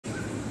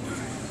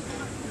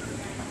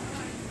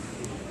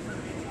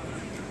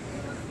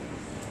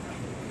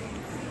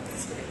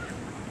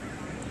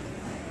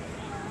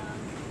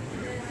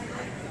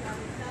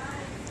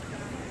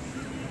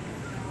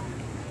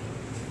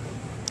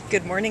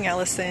Good morning,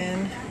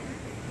 Allison.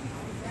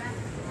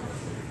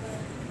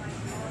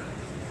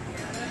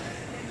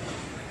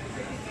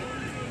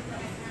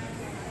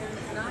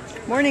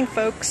 Morning,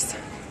 folks.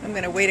 I'm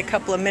going to wait a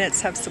couple of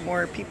minutes, have some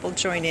more people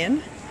join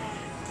in.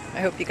 I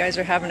hope you guys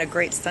are having a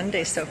great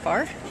Sunday so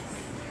far.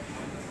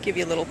 Give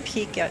you a little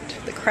peek at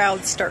the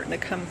crowd starting to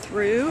come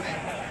through.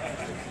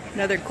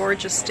 Another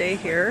gorgeous day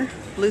here.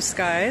 Blue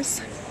skies.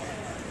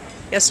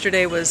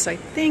 Yesterday was, I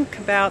think,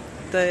 about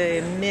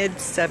the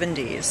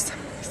mid-70s,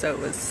 so it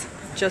was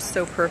just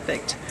so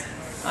perfect.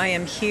 I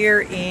am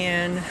here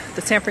in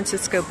the San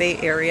Francisco Bay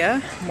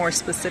Area. More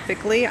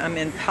specifically, I'm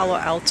in Palo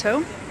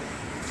Alto.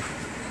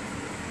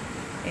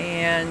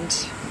 And,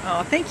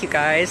 oh, thank you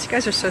guys. You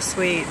guys are so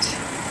sweet.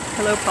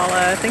 Hello,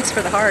 Paula. Thanks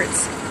for the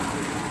hearts.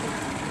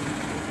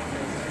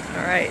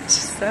 All right,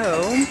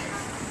 so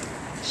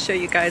show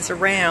you guys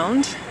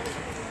around.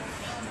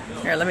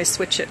 Here, let me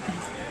switch it.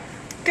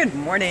 Good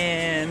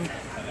morning.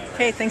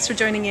 Hey, thanks for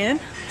joining in.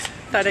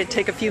 Thought I'd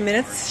take a few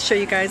minutes, show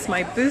you guys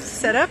my booth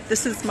setup.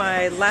 This is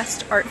my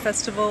last art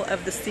festival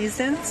of the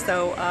season,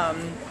 so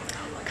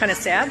kind of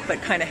sad,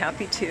 but kind of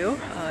happy too.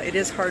 It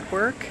is hard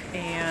work,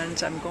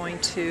 and I'm going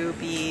to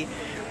be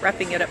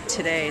wrapping it up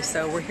today.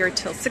 So we're here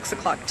till 6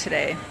 o'clock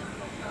today.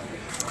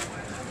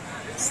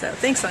 So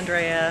thanks,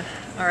 Andrea.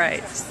 All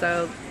right,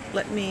 so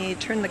let me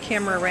turn the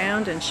camera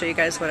around and show you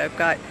guys what I've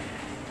got.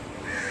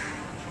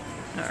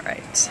 All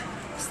right,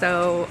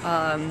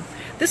 so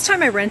this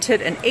time I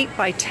rented an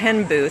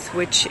 8x10 booth,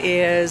 which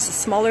is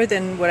smaller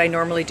than what I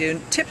normally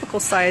do. Typical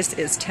size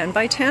is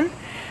 10x10.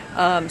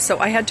 So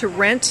I had to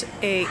rent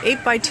a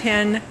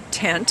 8x10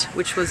 tent,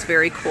 which was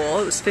very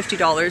cool. It was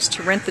 $50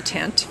 to rent the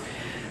tent,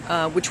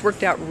 which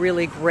worked out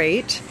really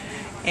great.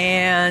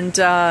 And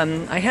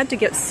I had to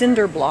get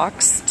cinder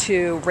blocks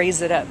to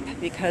raise it up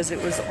because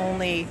it was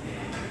only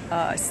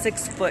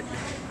 6 foot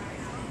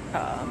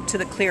to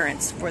the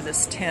clearance for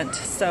this tent.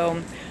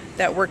 So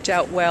that worked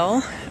out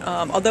well,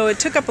 although it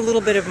took up a little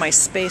bit of my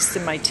space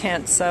in my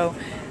tent. So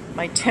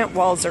my tent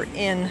walls are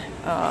in,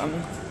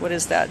 what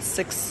is that,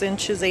 6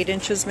 inches, 8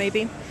 inches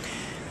maybe?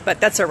 But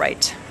that's all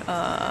right.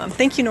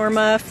 Thank you,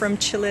 Norma from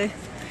Chile.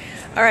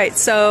 All right,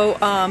 so,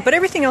 but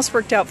everything else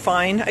worked out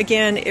fine.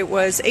 Again, it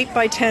was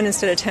 8x10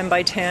 instead of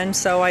 10x10,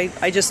 so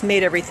I just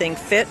made everything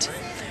fit.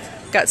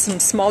 Got some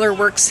smaller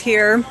works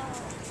here,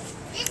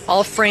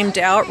 all framed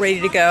out, ready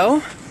to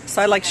go.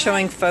 So I like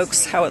showing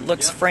folks how it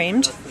looks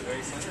framed.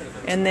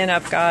 And then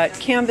I've got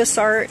canvas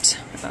art.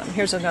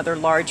 Here's another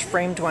large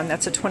framed one.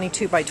 That's a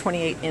 22 by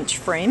 28 inch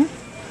frame.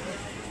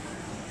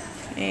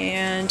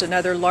 And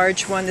another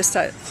large one. This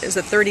is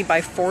a 30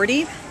 by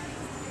 40.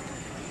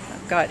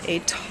 I've got a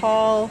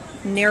tall,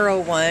 narrow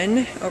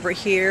one over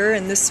here.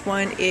 And this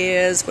one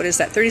is, what is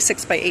that,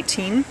 36 by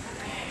 18.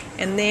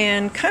 And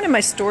then kind of my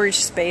storage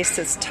space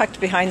is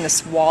tucked behind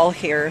this wall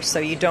here, so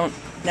you don't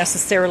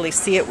necessarily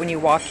see it when you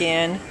walk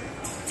in.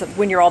 So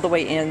when you're all the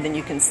way in, then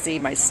you can see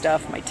my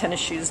stuff, my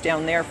tennis shoes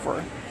down there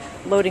for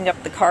loading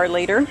up the car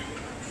later.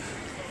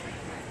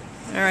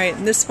 All right,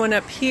 and this one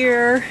up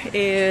here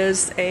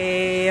is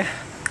a,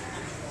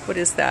 what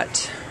is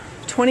that,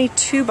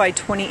 22 by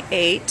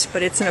 28,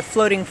 but it's in a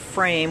floating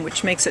frame,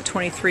 which makes it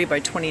 23 by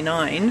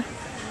 29.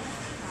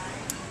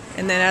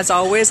 And then, as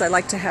always, I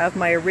like to have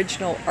my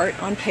original art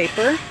on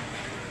paper.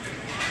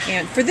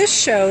 And for this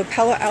show,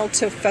 Palo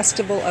Alto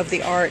Festival of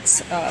the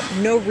Arts,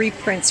 no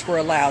reprints were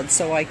allowed,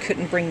 so I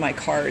couldn't bring my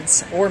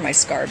cards or my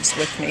scarves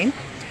with me.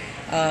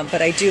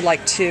 But I do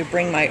like to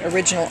bring my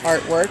original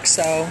artwork,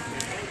 so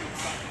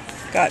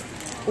got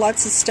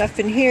lots of stuff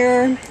in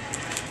here.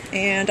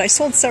 And I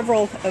sold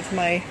several of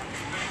my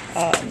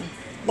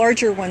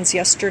larger ones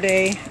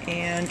yesterday,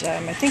 and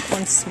I think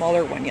one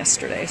smaller one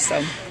yesterday, so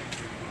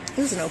it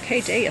was an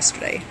okay day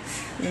yesterday.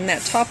 And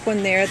that top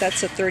one there,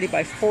 that's a 30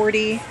 by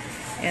 40.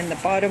 And the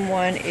bottom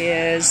one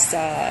is,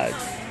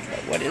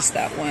 what is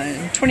that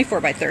one?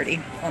 24 by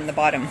 30 on the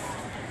bottom.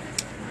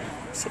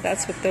 So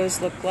that's what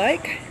those look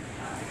like.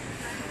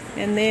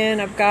 And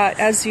then I've got,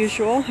 as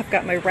usual, I've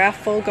got my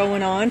raffle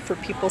going on for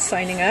people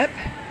signing up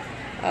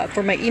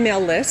for my email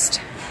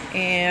list.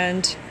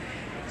 And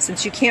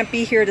since you can't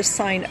be here to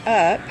sign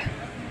up,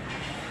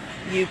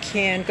 you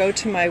can go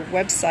to my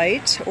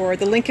website or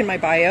the link in my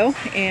bio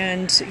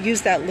and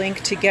use that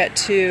link to get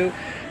to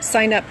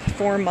sign up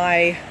for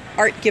my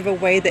art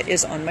giveaway that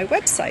is on my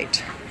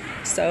website.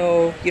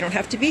 So you don't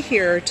have to be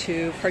here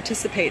to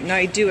participate. And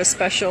I do a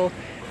special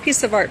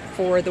piece of art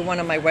for the one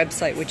on my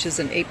website, which is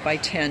an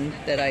 8x10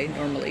 that I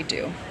normally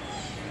do.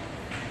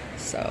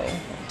 So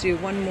I'll do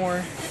one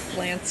more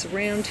glance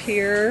around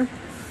here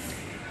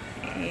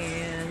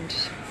and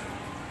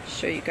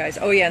show you guys.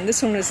 Oh yeah, and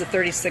this one is a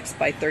 36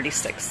 by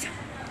 36.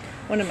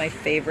 One of my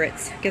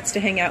favorites. Gets to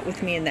hang out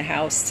with me in the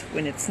house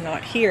when it's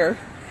not here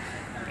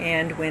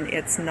and when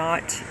it's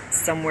not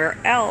somewhere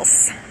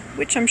else,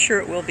 which I'm sure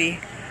it will be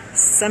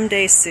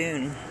someday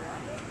soon.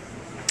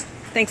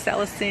 Thanks,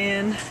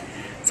 Allison.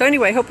 So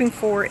anyway, hoping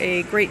for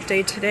a great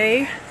day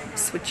today.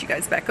 Switch you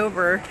guys back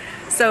over.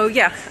 So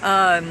yeah,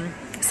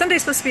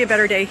 Sunday's supposed to be a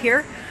better day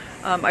here.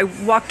 I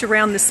walked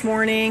around this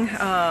morning.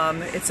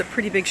 It's a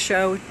pretty big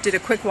show. Did a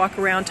quick walk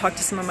around, talked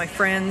to some of my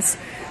friends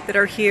that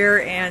are here,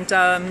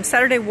 and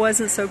Saturday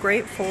wasn't so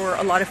great for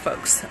a lot of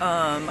folks.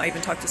 I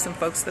even talked to some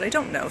folks that I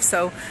don't know.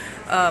 So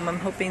I'm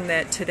hoping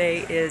that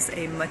today is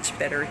a much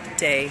better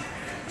day.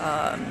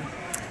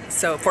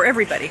 So for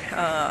everybody,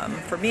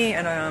 for me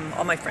and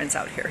all my friends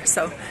out here.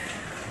 So,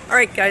 all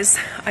right, guys,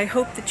 I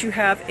hope that you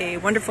have a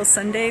wonderful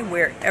Sunday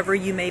wherever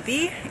you may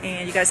be,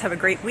 and you guys have a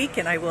great week,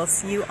 and I will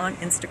see you on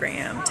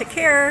Instagram. Take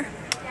care.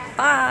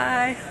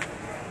 Bye.